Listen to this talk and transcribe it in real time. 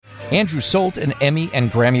Andrew Solt, an Emmy and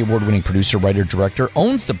Grammy Award-winning producer, writer, director,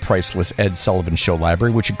 owns the priceless Ed Sullivan Show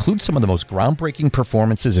library, which includes some of the most groundbreaking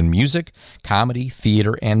performances in music, comedy,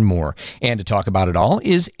 theater, and more. And to talk about it all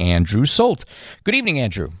is Andrew Solt. Good evening,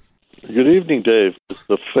 Andrew. Good evening, Dave. It's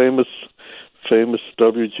the famous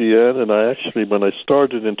WGN, and I actually, when I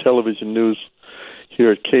started in television news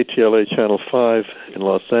here at KTLA Channel 5 in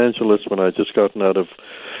Los Angeles, when I had just gotten out of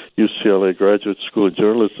UCLA Graduate School of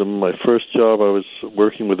Journalism, my first job, I was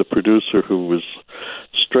working with a producer who was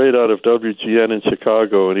straight out of WGN in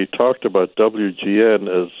Chicago, and he talked about WGN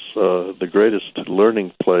as the greatest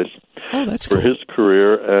learning place for his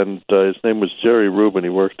career, and his name was Jerry Rubin. He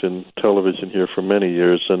worked in television here for many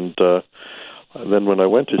years, and then when I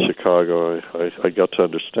went to Chicago, I got to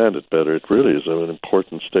understand it better. It really is an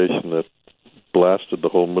important station that blasted the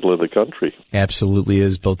whole middle of the country. Absolutely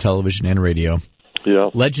is, both television and radio.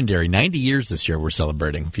 Yeah. Legendary. 90 years this year we're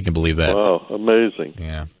celebrating, if you can believe that. Wow, amazing.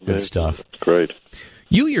 Yeah, good stuff. Great.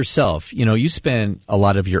 You yourself, you spent a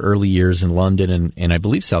lot of your early years in London and I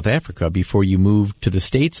believe South Africa before you moved to the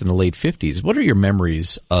States in the late 50s. What are your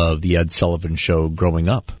memories of the Ed Sullivan Show growing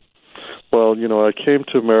up? Well, I came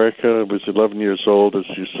to America. I was 11 years old, as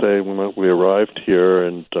you say, when we arrived here,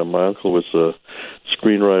 and my uncle was a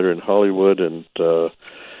screenwriter in Hollywood, and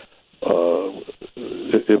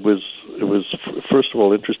it was first of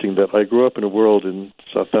all interesting that I grew up in a world in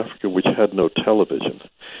South Africa which had no television.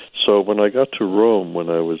 So when I got to Rome, when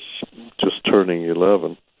I was just turning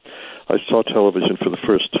 11, I saw television for the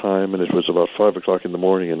first time, and it was about 5 o'clock in the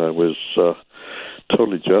morning, and I was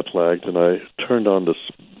totally jet-lagged, and I turned on this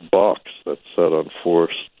box that sat on four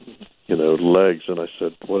legs, and I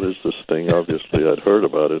said, what is this thing? Obviously, I'd heard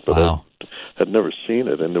about it, but I had never seen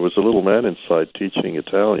it, and there was a little man inside teaching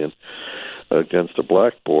Italian against a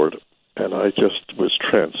blackboard, and I just was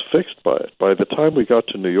transfixed by it. By the time we got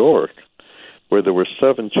to New York, where there were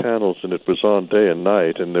 7 channels and it was on day and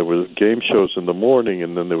night, and there were game shows in the morning,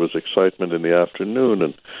 and then there was excitement in the afternoon,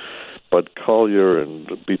 and Bud Collyer and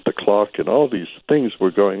Beat the Clock, and all these things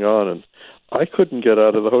were going on, and I couldn't get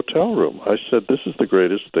out of the hotel room. I said, this is the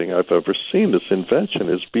greatest thing I've ever seen. This invention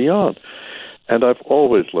is beyond. And I've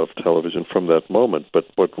always loved television from that moment, but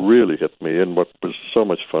what really hit me and what was so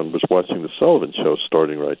much fun was watching the Sullivan Show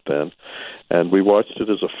starting right then. And we watched it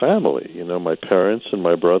as a family. My parents and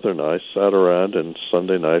my brother and I sat around, and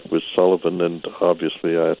Sunday night was Sullivan, and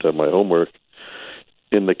obviously I had to have my homework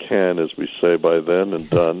in the can, as we say, by then, and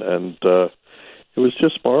done. And it was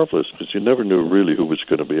just marvelous, because you never knew really who was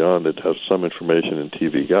going to be on. They'd have some information in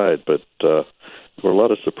TV Guide, but there were a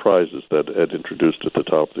lot of surprises that Ed introduced at the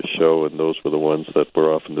top of the show, and those were the ones that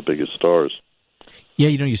were often the biggest stars. Yeah,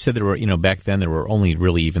 you said there were, back then there were only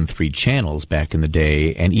really even 3 channels back in the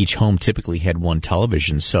day, and each home typically had one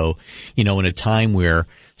television. So, in a time where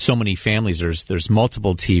so many families, there's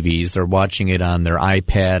multiple TVs, they're watching it on their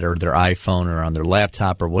iPad or their iPhone or on their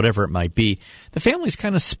laptop or whatever it might be, the family's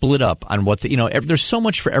kind of split up on what there's so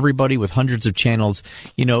much for everybody with hundreds of channels,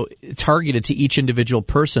 targeted to each individual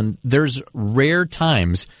person. There's rare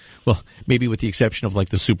times, well, maybe with the exception of like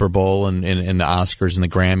the Super Bowl and the Oscars and the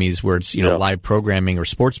Grammys, where it's, live programming or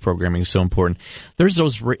sports programming is so important.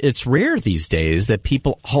 It's rare these days that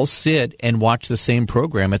people all sit and watch the same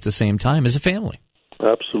program at the same time as a family.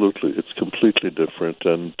 Absolutely. It's completely different,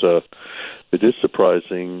 and it is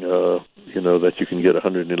surprising, that you can get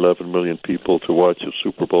 111 million people to watch a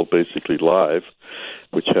Super Bowl basically live,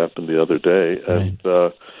 which happened the other day. Right.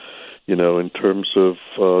 And, in terms of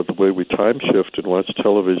the way we time shift and watch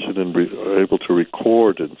television and are able to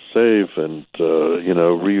record and save and,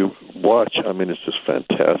 re-watch, I mean, it's just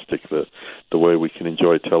fantastic the way we can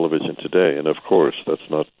enjoy television today. And, of course, that's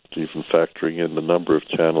not even factoring in the number of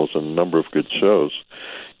channels and the number of good shows.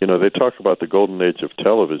 They talk about the golden age of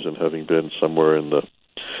television having been somewhere in the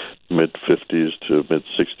mid-50s to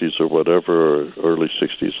mid-60s or whatever, or early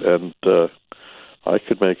 60s. And I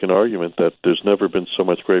could make an argument that there's never been so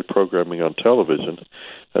much great programming on television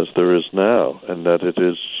as there is now, and that it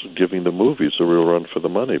is giving the movies a real run for the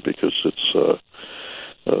money, because it's a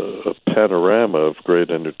panorama of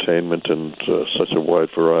great entertainment and such a wide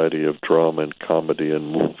variety of drama and comedy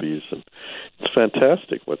and movies, and it's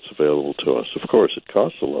fantastic what's available to us. Of course, it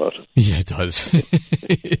costs a lot. Yeah, it does.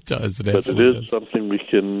 It does. But it is something we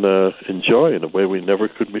can enjoy in a way we never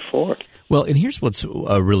could before. Well, and here's what's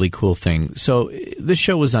a really cool thing. So this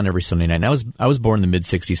show was on every Sunday night. And I was born in the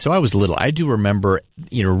mid-'60s, so I was little. I do remember,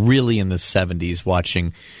 really in the 70s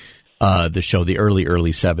watching the show, the early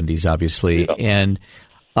 70s, obviously. Yeah. And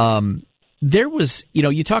there was,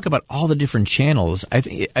 you talk about all the different channels. I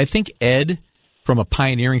think Ed, from a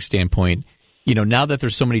pioneering standpoint, now that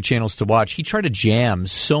there's so many channels to watch, he tried to jam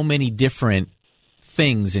so many different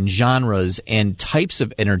things and genres and types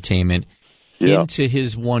of entertainment into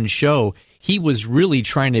his one show. He was really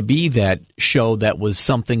trying to be that show that was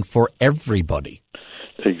something for everybody.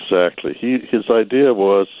 Exactly. His idea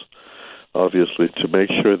was, obviously, to make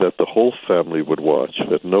sure that the whole family would watch,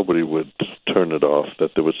 that nobody would turn it off,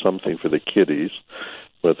 that there was something for the kiddies,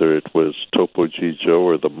 whether it was Topo Gigio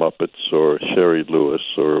or the Muppets or Sherry Lewis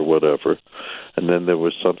or whatever. And then there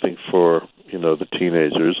was something for, the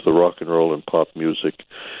teenagers, the rock and roll and pop music,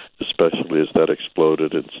 especially as that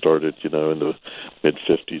exploded and started, in the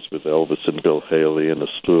mid-50s with Elvis and Bill Haley and a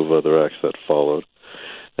slew of other acts that followed.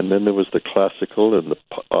 And then there was the classical and the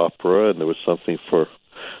opera, and there was something for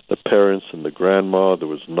the parents and the grandma. There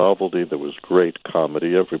was novelty. There was great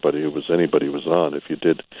comedy. Anybody was on. If you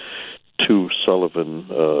did 2 Sullivan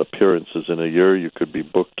appearances in a year, you could be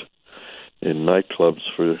booked in nightclubs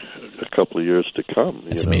for a couple of years to come.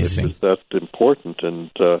 That's amazing. It was that important. And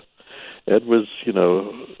Ed was,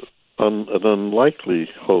 an unlikely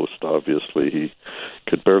host, obviously. He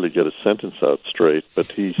could barely get a sentence out straight,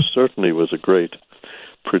 but he certainly was a great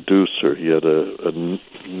producer. He had a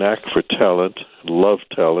knack for talent,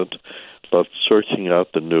 loved searching out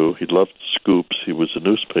the new. He loved scoops. He was a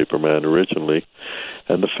newspaper man originally.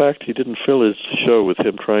 And the fact he didn't fill his show with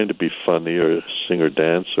him trying to be funny or sing or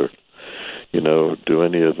dance or, do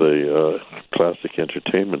any of the classic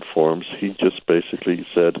entertainment forms, he just basically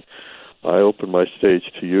said, I open my stage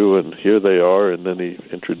to you, and here they are, and then he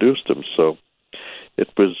introduced them. So it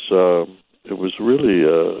was really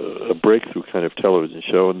a breakthrough kind of television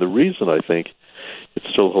show, and the reason I think it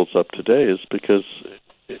still holds up today is because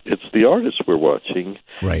it's the artists we're watching,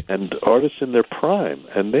 right, and artists in their prime,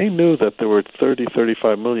 and they knew that there were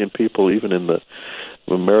 35 million people even in the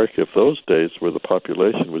America of those days where the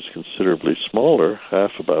population was considerably smaller,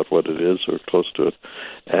 half about what it is or close to it,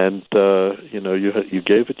 and you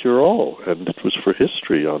gave it your all, and it was for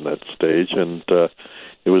history on that stage, and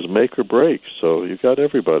it was make or break. So you got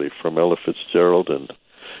everybody from Ella Fitzgerald and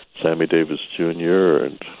Sammy Davis Jr.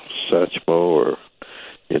 and Satchmo or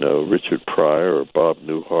Richard Pryor or Bob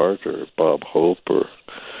Newhart or Bob Hope or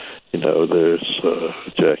there's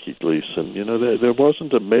Jackie Gleason. There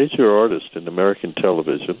wasn't a major artist in American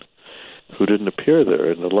television who didn't appear there,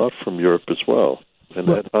 and a lot from Europe as well. And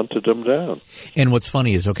that hunted them down. And what's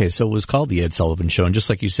funny is, so it was called the Ed Sullivan Show, and just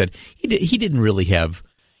like you said, he didn't really have,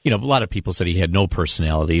 a lot of people said he had no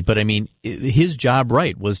personality, but I mean, his job,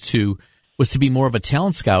 was to be more of a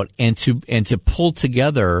talent scout and to pull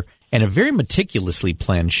together and a very meticulously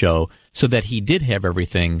planned show so that he did have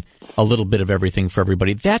everything, a little bit of everything for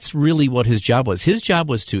everybody. That's really what his job was. His job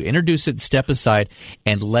was to introduce it, step aside,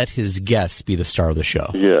 and let his guests be the star of the show.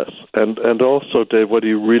 Yes, and also, Dave, what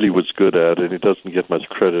he really was good at, and he doesn't get much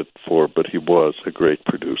credit for, but he was a great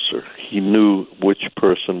producer. He knew which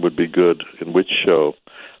person would be good in which show,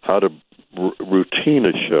 how to routine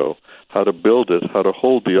a show, how to build it, how to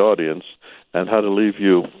hold the audience, and how to leave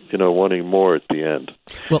you, wanting more at the end.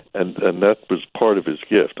 Well, and that was part of his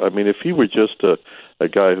gift. I mean, if he were just a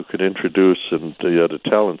guy who could introduce and he had a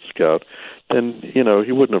talent scout, then,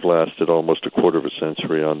 he wouldn't have lasted almost a quarter of a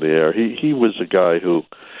century on the air. He was a guy who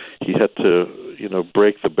he had to,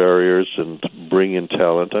 break the barriers and bring in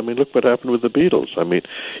talent. I mean, look what happened with the Beatles. I mean,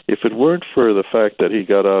 if it weren't for the fact that he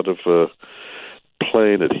got out of a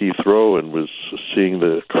plane at Heathrow and was seeing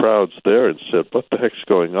the crowds there and said, what the heck's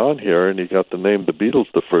going on here? And he got the name the Beatles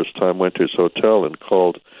the first time, went to his hotel and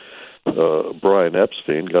called Brian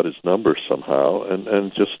Epstein, got his number somehow,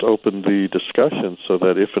 and just opened the discussion so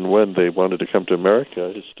that if and when they wanted to come to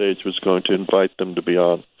America, his stage was going to invite them to be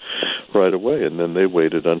on right away. And then they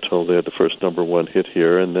waited until they had the first number one hit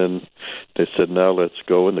here, and then they said, now let's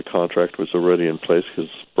go, and the contract was already in place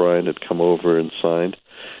because Brian had come over and signed.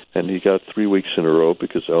 And he got 3 weeks in a row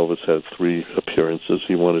because Elvis had 3 appearances.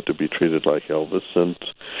 He wanted to be treated like Elvis. And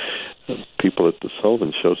people at the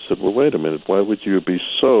Sullivan Show said, well, wait a minute, why would you be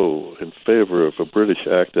so in favor of a British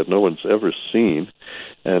act that no one's ever seen?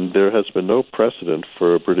 And there has been no precedent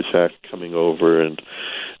for a British act coming over and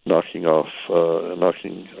knocking our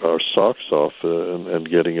socks off and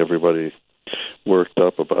getting everybody worked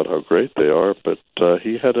up about how great they are. But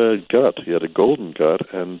he had a gut. He had a golden gut,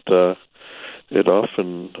 and it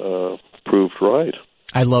often proved right.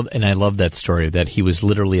 I love that story that he was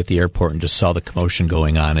literally at the airport and just saw the commotion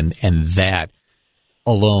going on, and that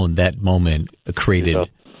alone, that moment created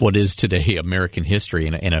what is today American history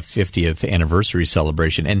in a 50th anniversary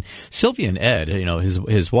celebration. And Sylvia and Ed,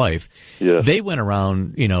 his wife, they went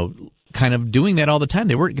around, kind of doing that all the time.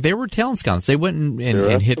 They were talent scouts. They went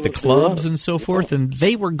and hit the clubs and so forth, and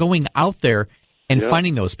they were going out there and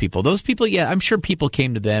finding those people. Those people, I'm sure people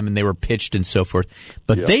came to them and they were pitched and so forth,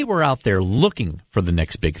 but they were out there looking for the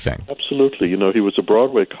next big thing. Absolutely. You know, he was a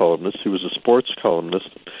Broadway columnist, he was a sports columnist,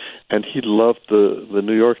 and he loved the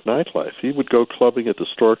New York nightlife. He would go clubbing at the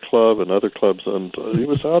Stork Club and other clubs, and he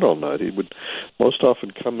was out all night. He would most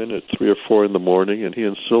often come in at 3 or 4 in the morning, and he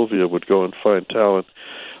and Sylvia would go and find talent,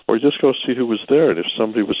 or just go see who was there. And if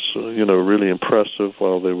somebody was, really impressive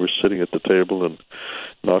while they were sitting at the table and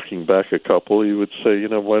knocking back a couple, he would say,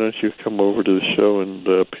 why don't you come over to the show and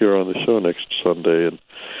appear on the show next Sunday? And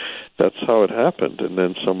that's how it happened. And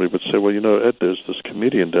then somebody would say, well, Ed, there's this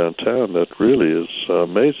comedian downtown that really is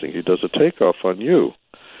amazing. He does a takeoff on you.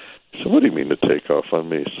 I said, what do you mean a takeoff on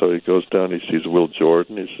me? So he goes down, he sees Will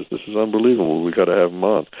Jordan. He says, this is unbelievable. We got to have him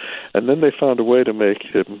on. And then they found a way to make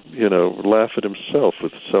him, laugh at himself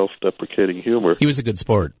with self-deprecating humor. He was a good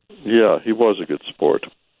sport. Yeah, he was a good sport.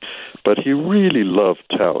 But he really loved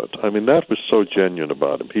talent. I mean, that was so genuine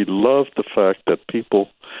about him. He loved the fact that people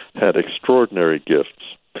had extraordinary gifts.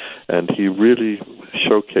 And he really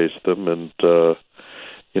showcased them, and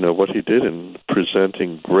what he did in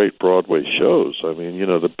presenting great Broadway shows. I mean,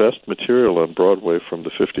 the best material on Broadway from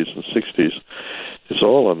the 50s and 60s is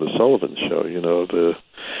all on the Sullivan Show.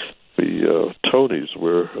 The Tonys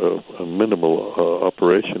were a minimal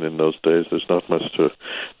operation in those days. There's not much to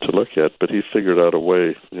look at, but he figured out a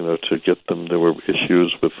way, to get them. There were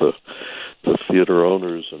issues with the theater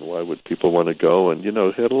owners, and why would people want to go? And he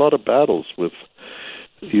had a lot of battles with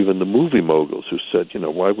even the movie moguls who said,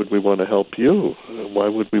 why would we want to help you? Why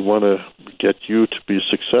would we want to get you to be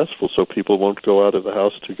successful so people won't go out of the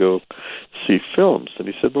house to go see films? And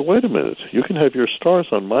he said, well, wait a minute. You can have your stars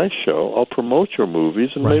on my show. I'll promote your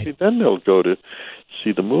movies, and maybe then they'll go to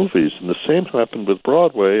see the movies. And the same happened with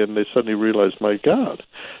Broadway, and they suddenly realized, my God,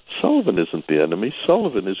 Sullivan isn't the enemy.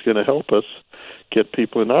 Sullivan is going to help us get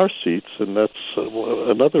people in our seats, and that's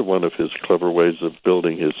another one of his clever ways of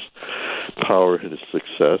building his power and his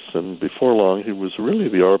success. And before long, he was really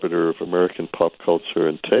the arbiter of American pop culture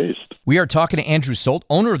and taste. We are talking to Andrew Solt,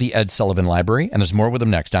 owner of the Ed Sullivan Library, and there's more with him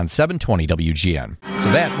next on 720 WGN.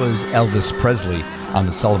 So that was Elvis Presley on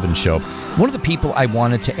The Sullivan Show. One of the people I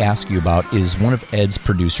wanted to ask you about is one of Ed's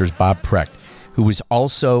producers, Bob Precht, who was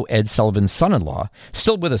also Ed Sullivan's son-in-law,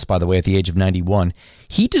 still with us, by the way, at the age of 91.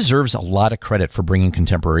 He deserves a lot of credit for bringing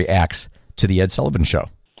contemporary acts to the Ed Sullivan Show.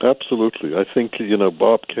 Absolutely. I think,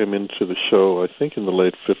 Bob came into the show, I think, in the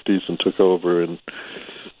late 50s and took over in,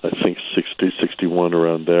 I think, 60, 61,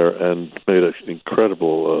 around there, and made an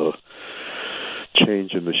incredible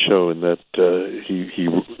change in the show in that he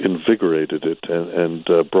invigorated it and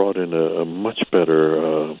brought in a much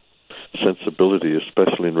better sensibility,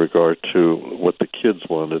 especially in regard to what the kids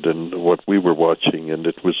wanted and what we were watching, and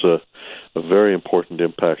it was a very important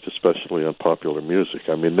impact, especially on popular music.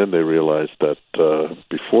 I mean, then they realized that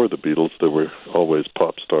before the Beatles, there were always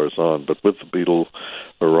pop stars on, but with the Beatle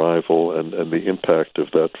arrival and the impact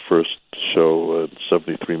of that first show,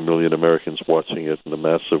 73 million Americans watching it and the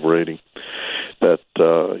massive rating, that,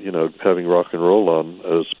 having rock and roll on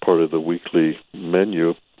as part of the weekly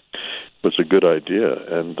menu was a good idea.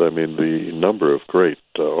 And I mean, the number of great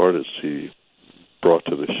artists he brought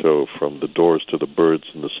to the show, from the Doors to the Byrds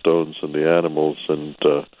and the Stones and the Animals, and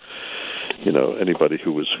anybody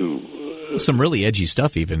who was who. Some really edgy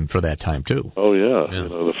stuff even for that time too. Oh yeah.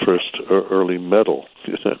 The first early metal,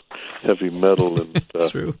 heavy metal, and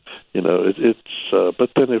that's true. But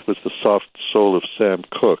then it was the soft soul of Sam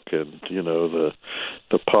Cooke, and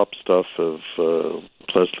the pop stuff of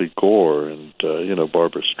Leslie Gore, and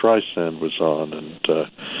Barbra Streisand was on, and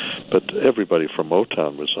but everybody from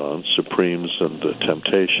Motown was on, Supremes and the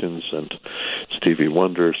Temptations, and Stevie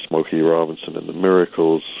Wonder, Smokey Robinson and the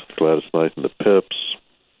Miracles, Gladys Knight and the Pips.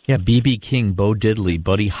 Yeah, B.B. King, Bo Diddley,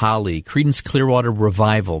 Buddy Holly, Creedence Clearwater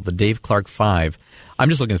Revival, the Dave Clark Five. I'm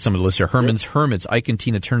just looking at some of the lists here. Herman's Hermits, Ike and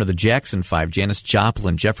Tina Turner, the Jackson Five, Janis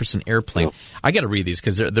Joplin, Jefferson Airplane. Oh. I got to read these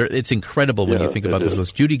because it's incredible when you think about this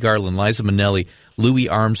list. Judy Garland, Liza Minnelli, Louis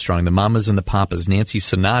Armstrong, the Mamas and the Papas, Nancy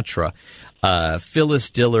Sinatra, Phyllis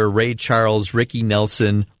Diller, Ray Charles, Ricky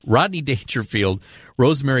Nelson, Rodney Dangerfield,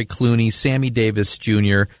 Rosemary Clooney, Sammy Davis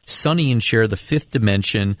Jr., Sonny and Cher, The Fifth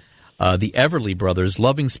Dimension, the Everly Brothers,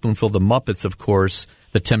 Loving Spoonful, the Muppets, of course,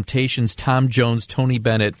 the Temptations, Tom Jones, Tony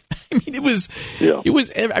Bennett. I mean, it was,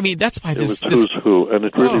 I mean, that's why this... It was who's who, and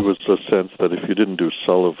it really was a sense that if you didn't do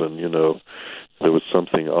Sullivan, there was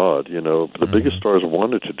something odd, The biggest stars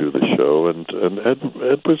wanted to do the show, and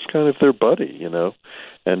Ed was kind of their buddy,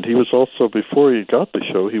 And he was also, before he got the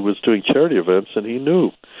show, he was doing charity events, and he knew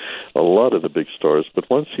a lot of the big stars. But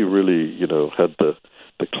once he really, had the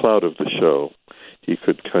clout of the show, he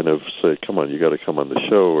could kind of say, come on, you got to come on the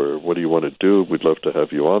show, or what do you want to do? We'd love to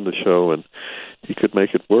have you on the show. And he could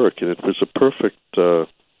make it work. And it was a perfect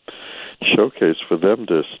showcase for them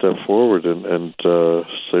to step forward and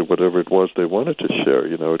say whatever it was they wanted to share.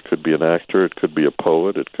 You know, it could be an actor, it could be a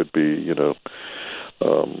poet, it could be, you know,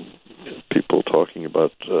 people talking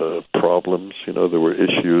about problems. You know, there were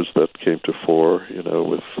issues that came to fore, you know,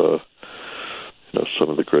 with you know, some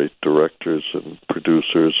of the great directors and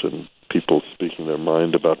producers and people speaking their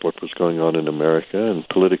mind about what was going on in America, and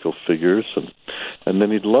political figures, and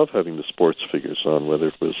then he'd love having the sports figures on, whether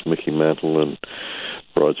it was Mickey Mantle and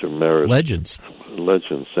Roger Maris, legends,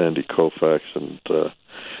 Sandy Koufax, and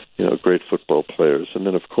you know, great football players. And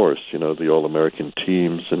then, of course, you know, the All-American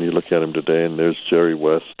teams, and you look at them today, and there's Jerry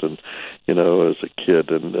West, and, you know, as a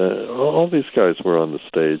kid, and all these guys were on the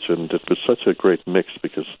stage, and it was such a great mix,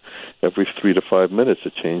 because every 3 to 5 minutes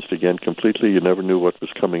it changed again completely. You never knew what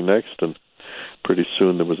was coming next, and pretty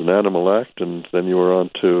soon there was an animal act, and then you were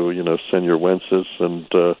on to, you know, Senor Wences, and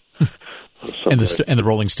and the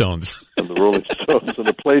Rolling Stones. And the Rolling Stones, and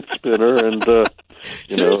the plate spinner, and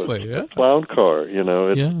you seriously, know, clown car. You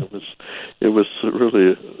know, it was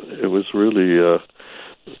really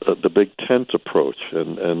the Big Tent approach,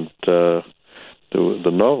 and the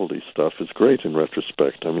novelty stuff is great in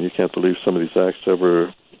retrospect. I mean, you can't believe some of these acts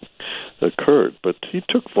ever occurred, but he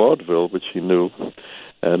took vaudeville, which he knew,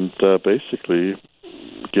 and basically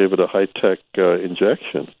gave it a high-tech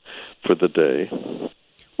injection for the day.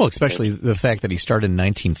 Well, especially the fact that he started in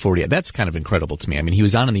 1940. That's kind of incredible to me. I mean, he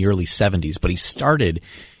was on in the early 70s, but he started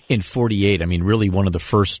in 48. I mean, really one of the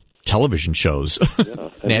first television shows,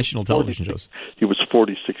 national television shows. He was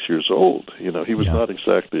 46 years old. You know, he was not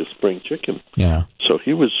exactly a spring chicken. Yeah. So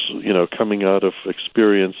he was, you know, coming out of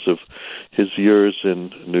experience of his years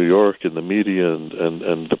in New York in the media and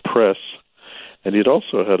the press. And he'd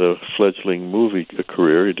also had a fledgling movie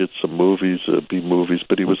career. He did some movies, B-movies,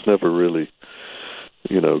 but he was never really,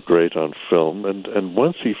 you know, great on film. And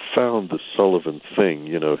once he found the Sullivan thing,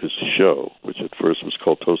 you know, his show, which at first was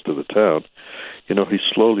called Toast of the Town, you know, he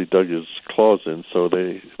slowly dug his claws in, so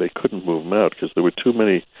they couldn't move him out, because there were too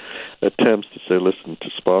many attempts to say, listen, to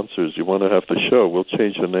sponsors, you want to have the show, we'll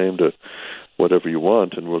change the name to whatever you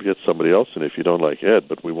want, and we'll get somebody else in if you don't like Ed,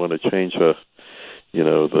 but we want to change you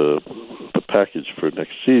know, the package for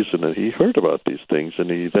next season. And he heard about these things, and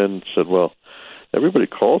he then said, well, everybody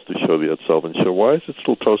calls the show the Ed Sullivan Show. Why is it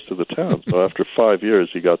still Toast of the Town? So after 5 years,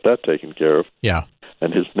 he got that taken care of. Yeah.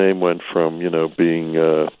 And his name went from, you know, being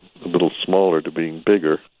a little smaller to being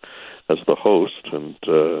bigger as the host, and,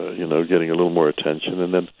 you know, getting a little more attention.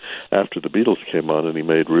 And then after the Beatles came on and he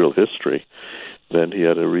made real history, then he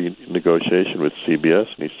had a renegotiation with CBS,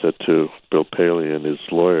 and he said to Bill Paley and his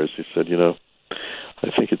lawyers, he said, you know, I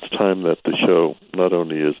think it's time that the show not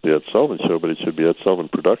only is the Ed Sullivan Show, but it should be Ed Sullivan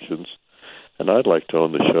Productions, and I'd like to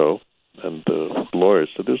own the show. And the lawyers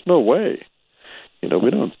said, there's no way. You know, we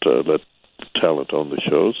don't let talent own the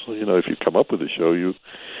shows. You know, if you come up with a show, you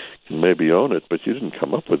can maybe own it, but you didn't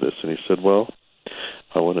come up with this. And he said, well,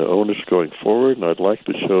 I want to own it going forward, and I'd like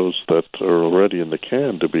the shows that are already in the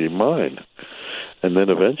can to be mine. And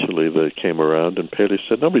then eventually they came around, and Paley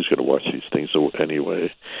said, nobody's going to watch these things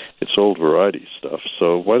anyway. It's old variety stuff,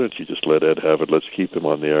 so why don't you just let Ed have it? Let's keep him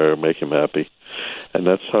on the air, make him happy. And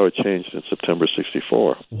that's how it changed in September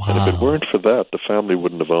 64. Wow. And if it weren't for that, the family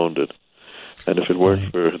wouldn't have owned it. And if it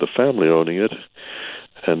weren't for the family owning it,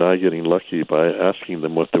 and I getting lucky by asking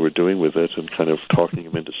them what they were doing with it and kind of talking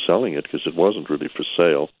them into selling it, because it wasn't really for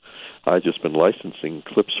sale. I'd just been licensing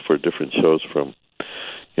clips for different shows from,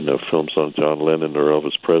 you know, films on John Lennon or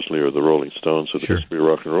Elvis Presley or the Rolling Stones or the history of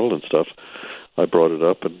rock and roll and stuff. I brought it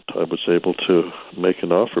up, and I was able to make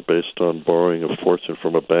an offer based on borrowing a fortune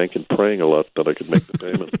from a bank and praying a lot that I could make the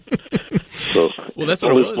payment. So, well, that's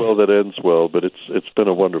what it was. Well, that ends well, but it's been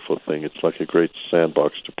a wonderful thing. It's like a great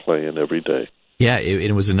sandbox to play in every day. Yeah,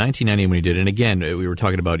 it was in 1990 when he did it. And again, we were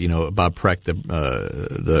talking about, you know, Bob Preck,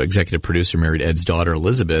 the executive producer, married Ed's daughter,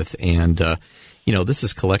 Elizabeth. And, you know,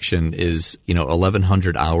 this collection is, you know,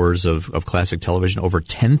 1,100 hours of classic television, over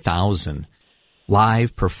 10,000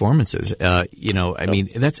 live performances. You know, I mean,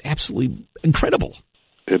 that's absolutely incredible.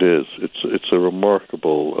 It is. It's a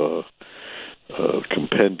remarkable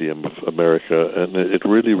compendium of America, and it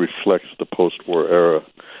really reflects the post-war era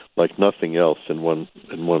like nothing else in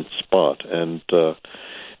one spot. And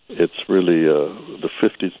it's really the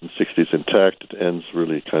 50s and 60s intact. It ends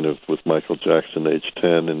really kind of with Michael Jackson, age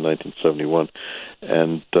 10, in 1971,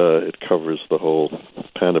 and it covers the whole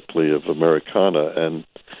panoply of Americana. And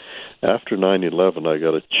after 9/11, I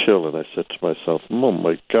got a chill, and I said to myself, "Oh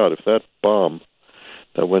my God! If that bomb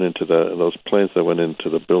that went into those planes that went into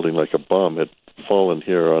the building like a bomb had fallen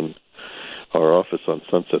here on our office on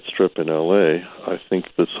Sunset Strip in L.A., I think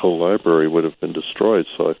this whole library would have been destroyed.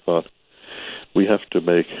 So I thought, we have to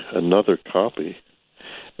make another copy.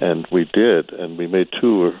 And we did, and we made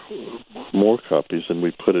 2 or more copies, and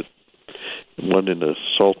we put one in a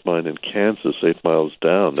salt mine in Kansas, 8 miles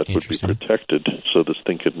down, that would be protected, so this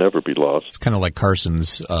thing could never be lost. It's kind of like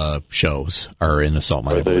Carson's shows are in a salt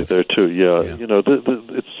mine. There too, yeah. You know,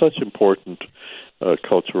 it's such important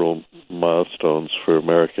cultural milestones for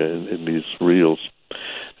America in these reels.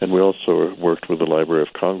 And we also worked with the Library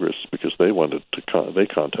of Congress because they wanted to. They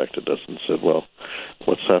contacted us and said, "Well,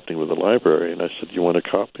 what's happening with the library?" And I said, "You want a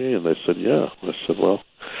copy?" And they said, "Yeah." I said, "Well,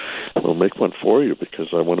 we'll make one for you because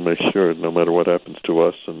I want to make sure, no matter what happens to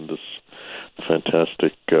us and this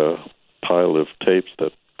fantastic pile of tapes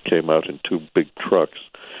that came out in 2 big trucks,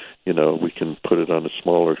 you know, we can put it on a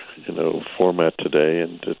smaller, you know, format today,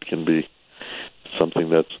 and it can be something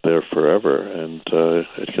that's there forever, and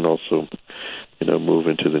it can also, you know, move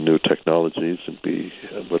into the new technologies and be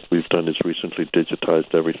what we've done is recently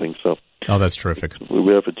digitized everything." So, oh, that's terrific.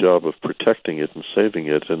 We have a job of protecting it and saving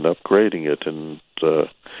it and upgrading it and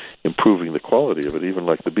improving the quality of it. Even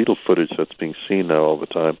like the Beatles footage that's being seen now all the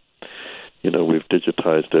time, you know, we've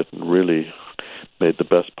digitized it and really made the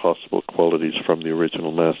best possible qualities from the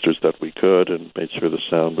original masters that we could and made sure the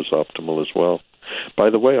sound was optimal as well. By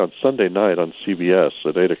the way, on Sunday night on CBS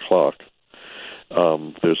at 8 o'clock,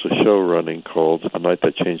 there's a show running called The Night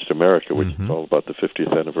That Changed America, which is all about the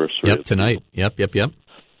 50th anniversary. Yep, tonight. Yep.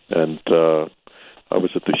 And I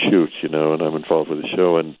was at the shoot, you know, and I'm involved with the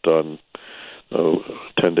show. And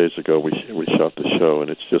 10 days ago, we shot the show, and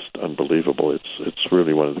it's just unbelievable. It's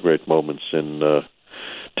really one of the great moments in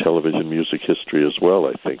television music history as well,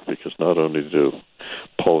 I think, because not only do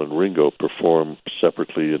Paul and Ringo perform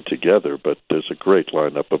separately and together, but there's a great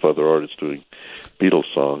lineup of other artists doing Beatles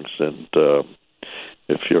songs. And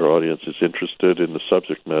if your audience is interested in the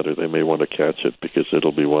subject matter, they may want to catch it because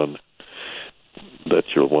it'll be one that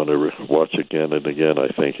you'll want to watch again and again. I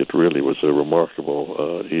think it really was a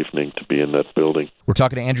remarkable evening to be in that building. We're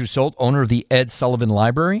talking to Andrew Solt, owner of the Ed Sullivan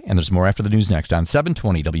Library, and there's more after the news next on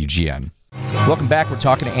 720 WGN. Welcome back. We're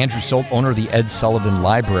talking to Andrew Solt, owner of the Ed Sullivan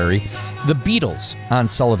Library. The Beatles on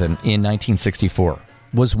Sullivan in 1964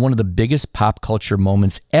 was one of the biggest pop culture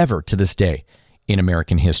moments ever to this day in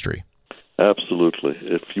American history. Absolutely.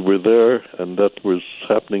 If you were there and that was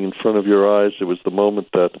happening in front of your eyes, it was the moment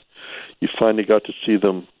that you finally got to see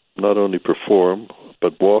them not only perform,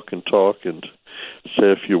 but walk and talk and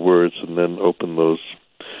say a few words and then open those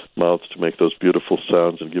mouths to make those beautiful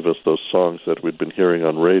sounds and give us those songs that we'd been hearing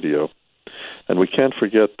on radio. And we can't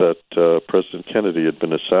forget that President Kennedy had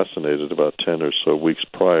been assassinated about 10 or so weeks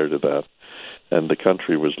prior to that, and the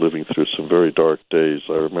country was living through some very dark days.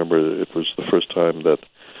 I remember it was the first time that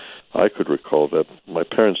I could recall that my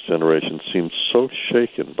parents' generation seemed so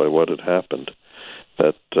shaken by what had happened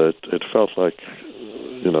that it felt like,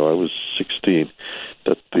 you know, I was 16,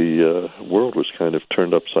 that the world was kind of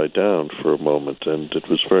turned upside down for a moment, and it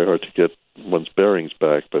was very hard to get one's bearings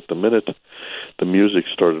back. But the minute the music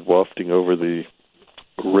started wafting over the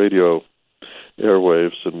radio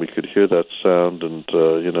airwaves and we could hear that sound and,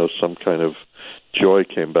 you know, some kind of joy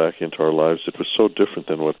came back into our lives, it was so different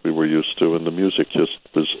than what we were used to, and the music just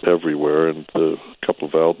was everywhere, and a couple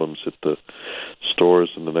of albums hit the stores,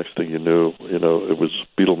 and the next thing you knew, you know, it was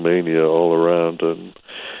Beatlemania all around, and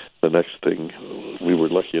the next thing, we were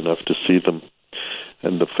lucky enough to see them.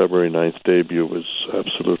 And the February 9th debut was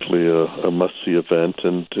absolutely a must-see event,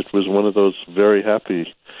 and it was one of those very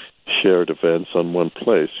happy shared events on one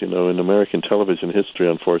place. You know, in American television history,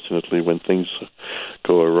 unfortunately, when things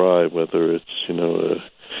go awry, whether it's, you know,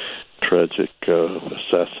 a tragic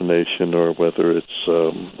assassination or whether it's,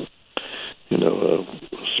 you know,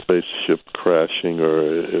 a spaceship crashing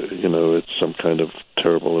or, you know, it's some kind of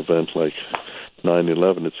terrible event like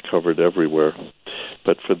 9/11, it's covered everywhere.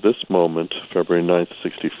 But for this moment, February 9th,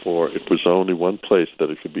 64, it was only one place that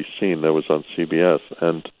it could be seen. That was on CBS.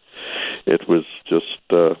 And it was just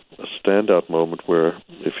a standout moment where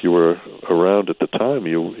if you were around at the time,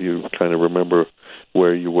 you kind of remember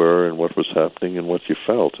where you were and what was happening and what you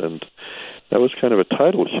felt. And that was kind of a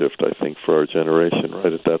tidal shift, I think, for our generation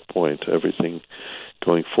right at that point. Everything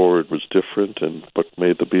going forward was different, and what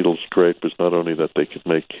made the Beatles great was not only that they could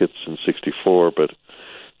make hits in 64, but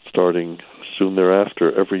starting soon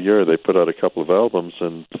thereafter, every year they put out a couple of albums,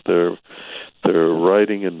 and their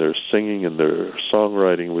writing and their singing and their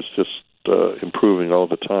songwriting was just improving all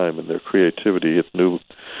the time, and their creativity at new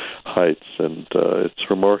heights, and it's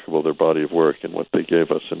remarkable, their body of work and what they gave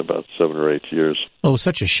us in about 7 or 8 years. Well, it was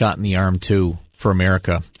such a shot in the arm, too, for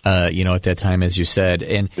America, at that time, as you said.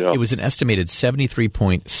 And it was an estimated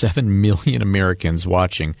 73.7 million Americans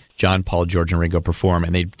watching John, Paul, George, and Ringo perform.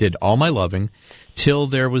 And they did All My Loving, Till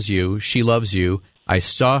There Was You, She Loves You, I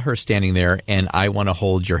Saw Her Standing There, and I Want to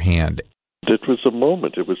Hold Your Hand. It was a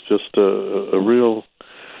moment. It was just a real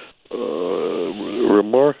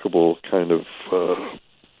remarkable kind of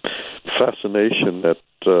fascination that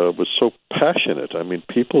was so passionate. I mean,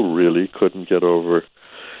 people really couldn't get over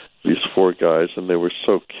these four guys, and they were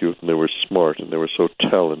so cute, and they were smart, and they were so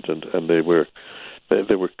talented, and they were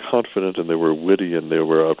confident, and they were witty, and they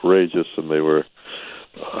were outrageous, and they were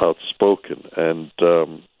outspoken. And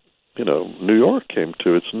New York came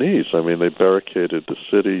to its knees. I mean, they barricaded the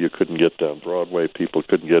city. You couldn't get down Broadway. People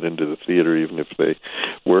couldn't get into the theater, even if they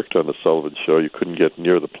worked on the Sullivan Show. You couldn't get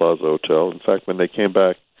near the Plaza Hotel. In fact, when they came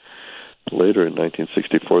back later in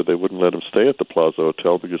 1964, they wouldn't let them stay at the Plaza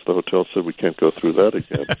Hotel because the hotel said, we can't go through that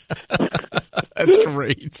again. That's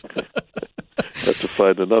great. Had to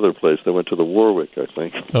find another place. They went to the Warwick, I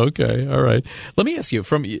think. Okay, all right. Let me ask you,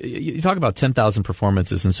 you talk about 10,000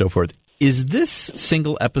 performances and so forth. Is this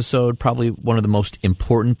single episode probably one of the most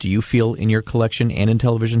important, do you feel, in your collection and in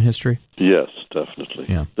television history? Yes, definitely.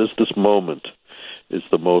 Yeah. This moment is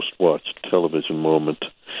the most watched television moment.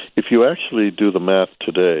 If you actually do the math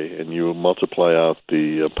today and you multiply out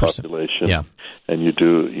the population, and you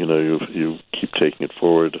do, you keep taking it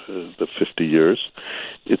forward the 50 years,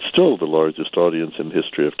 it's still the largest audience in the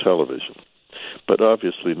history of television. But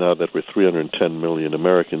obviously, now that we're 310 million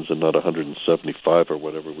Americans and not 175 or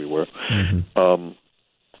whatever we were,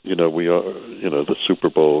 we are, the Super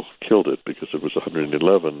Bowl killed it because it was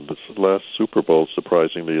 111. This last Super Bowl,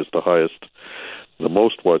 surprisingly, is the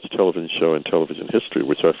most watched television show in television history,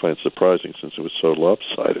 which I find surprising since it was so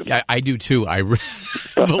lopsided. I do too. I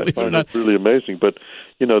find it really amazing. But,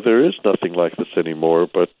 there is nothing like this anymore.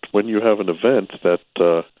 But when you have an event that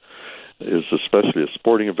is especially a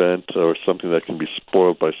sporting event or something that can be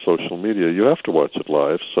spoiled by social media, you have to watch it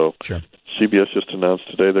live. So sure. CBS just announced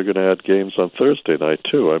today they're going to add games on Thursday night,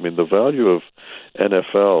 too. I mean, the value of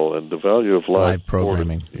NFL and the value of live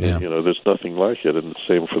programming, there's nothing like it. And the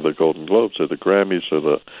same for the Golden Globes or the Grammys or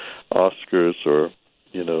the Oscars or,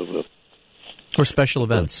 or special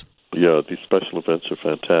events. These special events are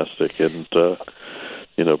fantastic. And,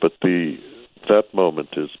 but that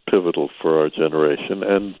moment is pivotal for our generation.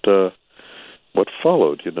 And what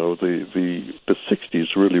followed, the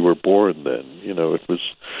 60s really were born then. It was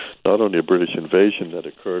not only a British invasion that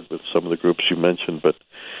occurred with some of the groups you mentioned, but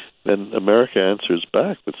then America answers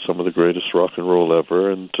back with some of the greatest rock and roll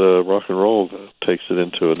ever, and rock and roll takes it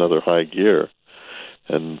into another high gear.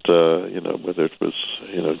 And, whether it was,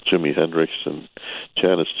 Jimi Hendrix and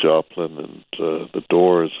Janis Joplin and the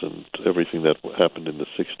Doors and everything that happened in the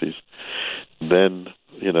 60s, then,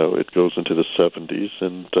 it goes into the 70s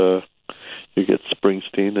and you get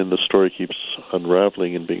Springsteen and the story keeps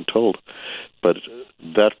unraveling and being told. But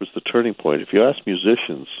that was the turning point. If you ask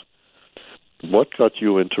musicians, what got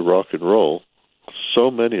you into rock and roll,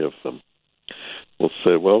 so many of them will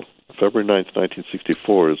say, well, February 9th,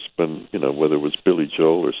 1964 has been, whether it was Billy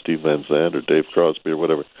Joel or Steve Van Zandt or Dave Crosby or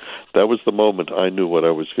whatever, that was the moment I knew what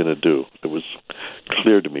I was going to do. It was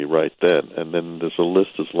clear to me right then. And then there's a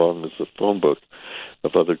list as long as a phone book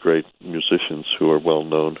of other great musicians who are well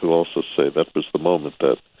known who also say that was the moment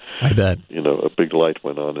that, I bet, a big light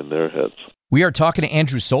went on in their heads. We are talking to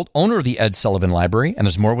Andrew Solt, owner of the Ed Sullivan Library, and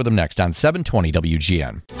there's more with him next on 720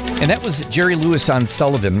 WGN. And that was Jerry Lewis on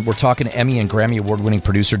Sullivan. We're talking to Emmy and Grammy Award-winning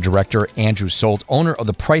producer-director Andrew Solt, owner of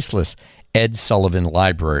the priceless Ed Sullivan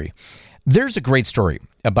Library. There's a great story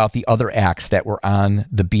about the other acts that were on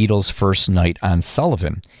the Beatles' first night on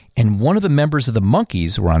Sullivan, and one of the members of the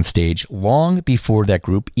Monkees were on stage long before that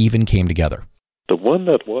group even came together. The one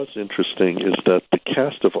that was interesting is that the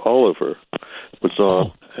cast of Oliver was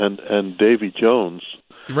on, and Davy Jones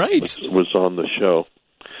was on the show.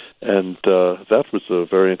 And that was a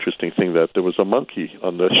very interesting thing, that there was a monkey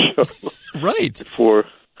on the show. Right. Before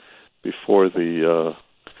the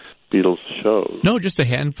Beatles show. No, just a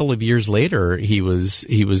handful of years later, he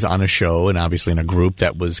was on a show and obviously in a group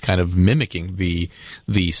that was kind of mimicking the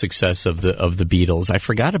success of the Beatles. I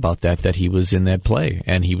forgot about that he was in that play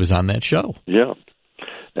and he was on that show. Yeah.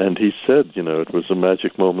 And he said, it was a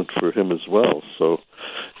magic moment for him as well. So,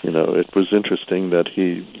 it was interesting that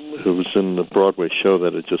he was in the Broadway show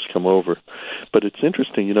that had just come over. But it's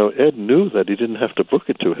interesting, Ed knew that he didn't have to book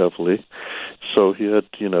it too heavily. So he had,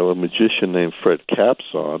 a magician named Fred Capps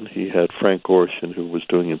on. He had Frank Gorshin, who was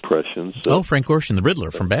doing impressions. Frank Gorshin, the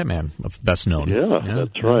Riddler from Batman, best known. Yeah,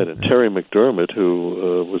 that's right. And Terry McDermott,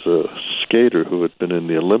 who was a skater who had been in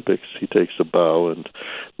the Olympics, he takes a bow. And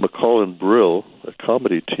McCall and Brill, a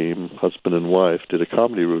comedy team, husband and wife, did a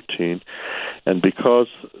comedy routine. And because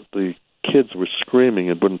the kids were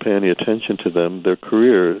screaming and wouldn't pay any attention to them, their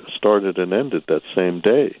career started and ended that same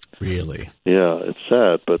day. Really? Yeah, it's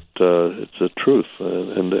sad, but it's the truth.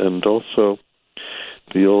 And also,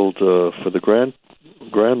 the old, for the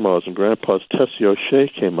grandmas and grandpas, Tessie O'Shea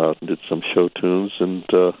came out and did some show tunes, and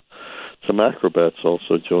some acrobats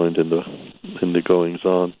also joined in the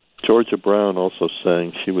goings-on. Georgia Brown also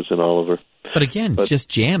sang. She was in Oliver. But again, just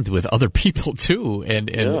jammed with other people too,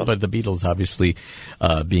 but the Beatles obviously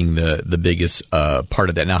being the biggest part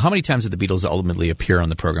of that. Now, how many times did the Beatles ultimately appear on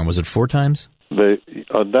the program? Was it 4 times?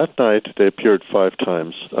 On that night they appeared 5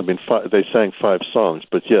 times. I mean, they sang 5 songs,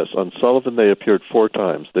 but yes, on Sullivan they appeared 4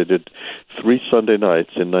 times. They did 3 Sunday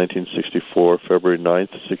nights in 1964, February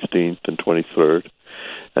 9th, 16th, and 23rd,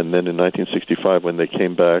 and then in 1965 when they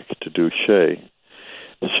came back to do Shea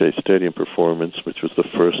Stadium performance, which was the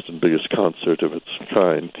first and biggest concert of its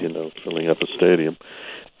kind, filling up a stadium.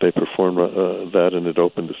 They performed that, and it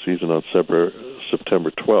opened the season on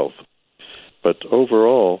September 12th. But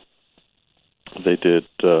overall, they did,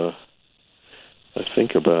 I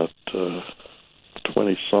think, about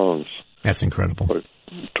 20 songs. That's incredible. Or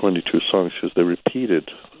 22 songs, because they repeated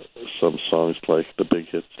some songs like the big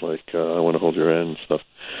hits, like I Want to Hold Your Hand and stuff.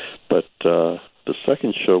 But the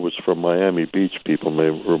second show was from Miami Beach, people may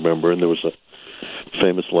remember, and there was a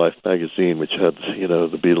famous Life magazine which had,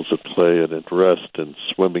 the Beatles at play and at rest and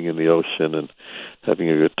swimming in the ocean and having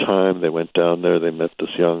a good time. They went down there. They met this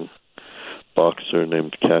young boxer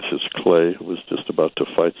named Cassius Clay, who was just about to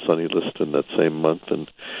fight Sonny Liston that same month and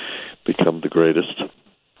become the greatest.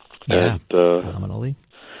 Yeah, phenomenally.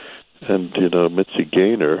 And, Mitzi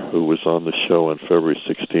Gaynor, who was on the show on February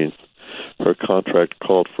 16th, her contract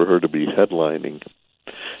called for her to be headlining.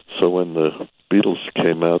 So when the Beatles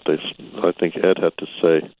came out, I think Ed had to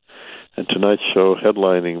say, and tonight's show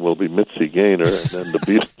headlining will be Mitzi Gaynor, and then the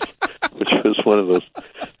Beatles, which was one of those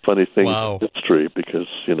funny things in history, because,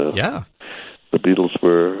 the Beatles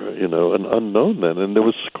were, an unknown then, and there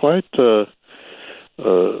was quite a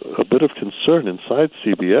bit of concern inside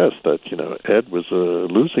CBS that, Ed was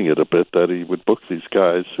losing it a bit, that he would book these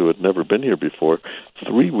guys who had never been here before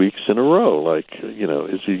 3 weeks in a row. Like,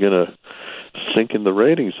 is he going to sink in the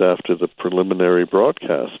ratings after the preliminary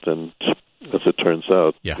broadcast? And as it turns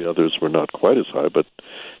out, the others were not quite as high. But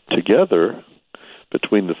together,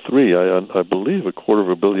 between the three, I believe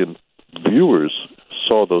 250 million viewers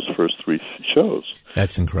saw those first 3 shows.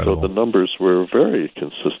 That's incredible. So the numbers were very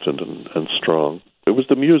consistent and strong. It was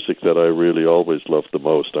the music that I really always loved the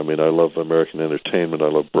most. I mean, I love American entertainment. I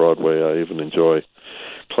love Broadway. I even enjoy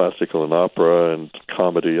classical and opera and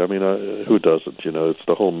comedy. I mean, who doesn't? It's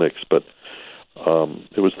the whole mix. But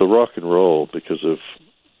it was the rock and roll, because of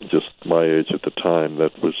just my age at the time,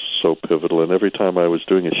 that was so pivotal. And every time I was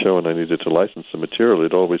doing a show and I needed to license the material,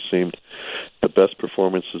 it always seemed the best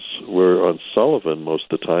performances were on Sullivan most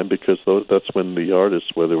of the time, because that's when the artists,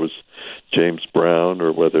 whether it was James Brown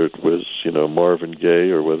or whether it was, Marvin Gaye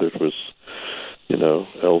or whether it was,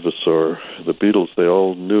 Elvis or the Beatles, they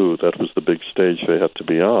all knew that was the big stage they had to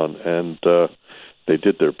be on, and they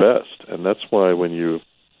did their best. And that's why when you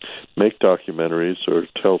make documentaries or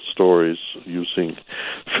tell stories using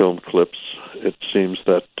film clips, it seems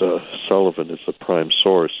that Sullivan is a prime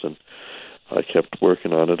source, and I kept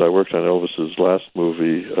working on it. I worked on Elvis's last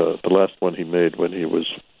movie, the last one he made when he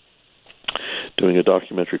was doing a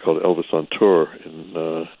documentary called Elvis on Tour in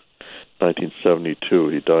 1972.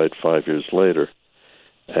 He died 5 years later,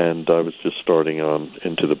 and I was just starting on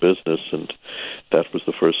into the business, and that was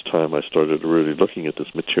the first time I started really looking at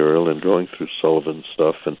this material and going through Sullivan's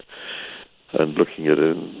stuff and looking at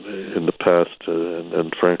it in the past.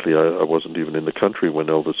 And frankly, I wasn't even in the country when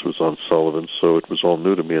Elvis was on Sullivan, so it was all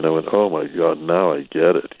new to me. And I went, "Oh my God, now I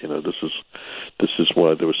get it. This is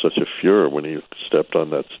why there was such a furor when he stepped on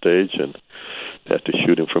that stage and had to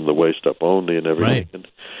shoot him from the waist up only and everything." Right.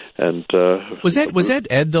 And was that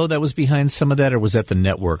Ed though that was behind some of that, or was that the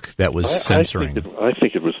network that was censoring? I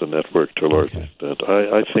think it was the network to a large extent.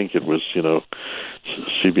 I think it was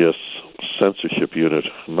CBS censorship unit,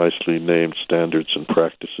 nicely named standards and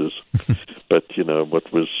practices. But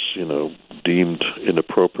what was deemed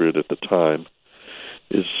inappropriate at the time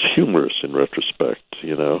is humorous in retrospect.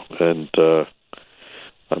 And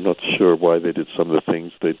I'm not sure why they did some of the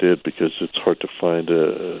things they did, because it's hard to find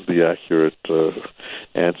the accurate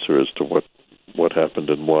answer as to what happened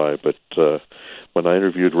and why. But when I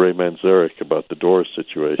interviewed Ray Manzarek about the Doors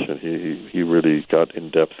situation, he really got in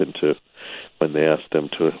depth into when they asked them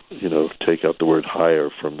to, take out the word higher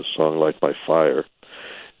from the song Light My Fire,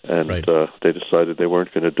 and right. They decided they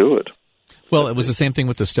weren't going to do it. Well, it was the same thing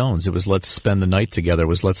with the Stones. It was let's spend the night together. It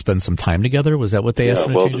was let's spend some time together. Was that what they asked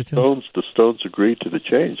them to change it to? The Stones agreed to the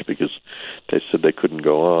change because they said they couldn't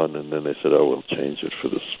go on, and then they said, "Oh, we'll change it for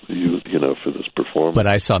this, for this performance." But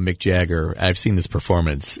I saw Mick Jagger. I've seen this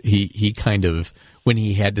performance. He kind of, when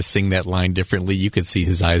he had to sing that line differently, you could see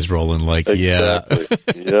his eyes rolling like, exactly.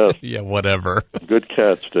 Yes. Yeah, whatever. Good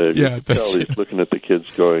catch, Dave. Yeah, you can tell he's looking at the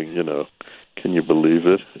kids going, can you believe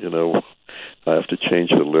it? I have to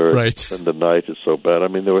change the lyrics, right. And the night is so bad. I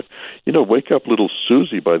mean, there were, Wake Up Little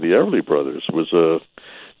Susie by the Everly Brothers was a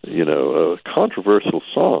controversial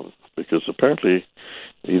song, because apparently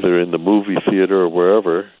either in the movie theater or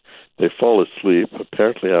wherever, they fall asleep,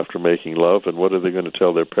 apparently after making love, and what are they going to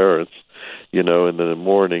tell their parents, in the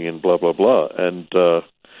morning and blah, blah, blah. And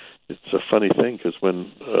it's a funny thing, because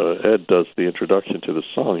when Ed does the introduction to the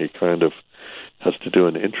song, he kind of has to do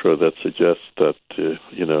an intro that suggests that,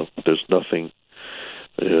 there's nothing,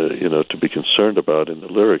 to be concerned about in the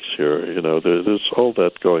lyrics here. There's all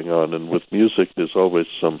that going on. And with music, there's always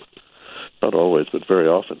not always, but very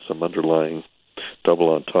often, some underlying double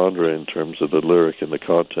entendre in terms of the lyric and the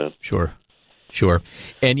content. Sure.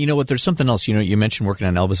 And you know what? There's something else. You mentioned working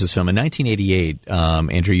on Elvis's film in 1988.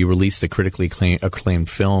 Andrew, you released the critically acclaimed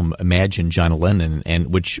film "Imagine John Lennon,"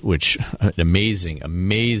 and which an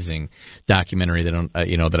amazing documentary that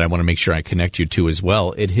that I want to make sure I connect you to as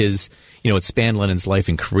well. It spanned Lennon's life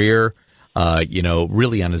and career,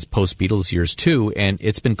 really on his post Beatles years too, and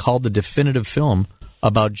it's been called the definitive film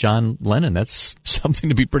about John Lennon. That's something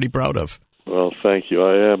to be pretty proud of. Well, thank you.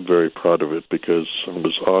 I am very proud of it, because I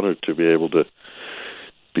was honored to be able to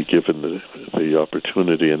be given the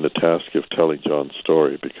opportunity and the task of telling John's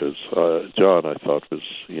story, because John, I thought, was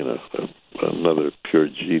another pure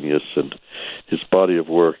genius, and his body of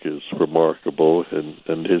work is remarkable,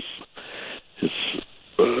 and his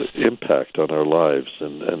impact on our lives,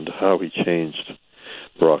 and how he changed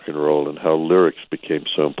rock and roll, and how lyrics became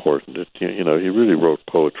so important. He really wrote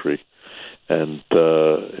poetry. And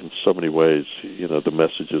in so many ways, the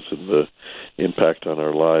messages and the impact on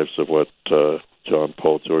our lives of what John,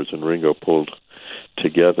 Paul, George, and Ringo pulled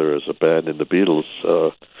together as a band in the Beatles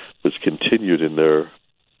was continued in their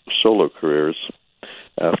solo careers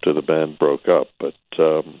after the band broke up. But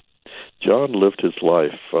John lived his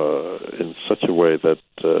life in such a way that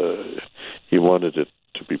he wanted it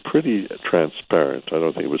to be pretty transparent. I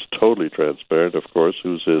don't think it was totally transparent, of course,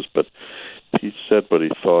 whose is, but he said what he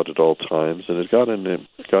thought at all times, and it got him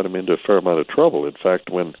into a fair amount of trouble. In fact,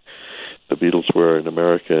 when the Beatles were in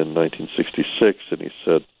America in 1966, and he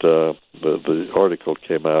said the article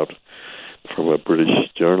came out from a British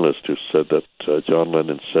journalist who said that John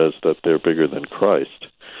Lennon says that they're bigger than Christ.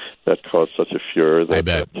 That caused such a furor that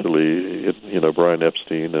actually, Brian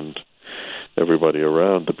Epstein and everybody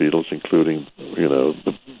around the Beatles, including,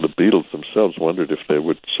 the Beatles themselves, wondered if they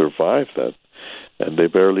would survive that. And they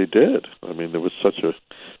barely did. I mean, there was such a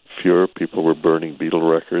furor. People were burning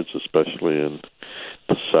Beatle records, especially in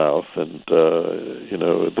the South. And,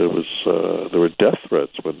 there were death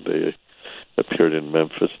threats when they appeared in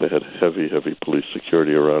Memphis. They had heavy police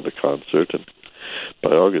security around a concert. And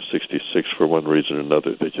by August 66, for one reason or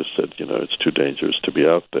another, they just said, it's too dangerous to be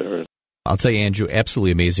out there. I'll tell you, Andrew,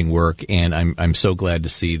 absolutely amazing work. And I'm so glad to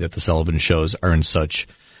see that the Sullivan shows are in such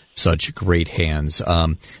great hands.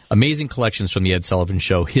 Amazing collections from the Ed Sullivan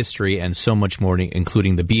Show, history, and so much more,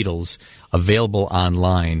 including the Beatles, available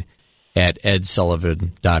online at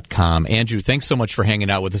edsullivan.com. Andrew, thanks so much for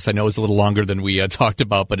hanging out with us. I know it was a little longer than we talked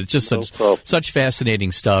about, but it's just such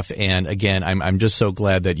fascinating stuff. And again, I'm just so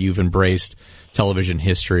glad that you've embraced television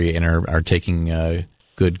history and are taking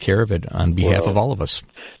good care of it on behalf of all of us.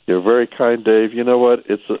 You're very kind, Dave. You know what?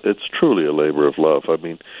 It's truly a labor of love. I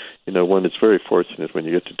mean, one is very fortunate when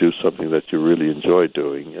you get to do something that you really enjoy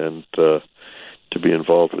doing, and to be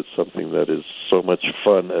involved with something that is so much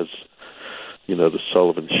fun as, the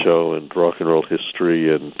Sullivan Show and rock and roll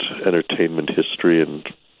history and entertainment history and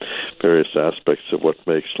various aspects of what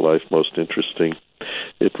makes life most interesting.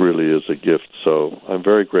 It really is a gift. So I'm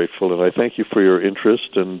very grateful, and I thank you for your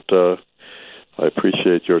interest, and I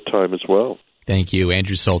appreciate your time as well. Thank you,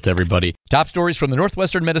 Andrew Solt, everybody. Top stories from the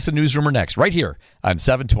Northwestern Medicine Newsroom are next, right here on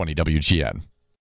 720 WGN.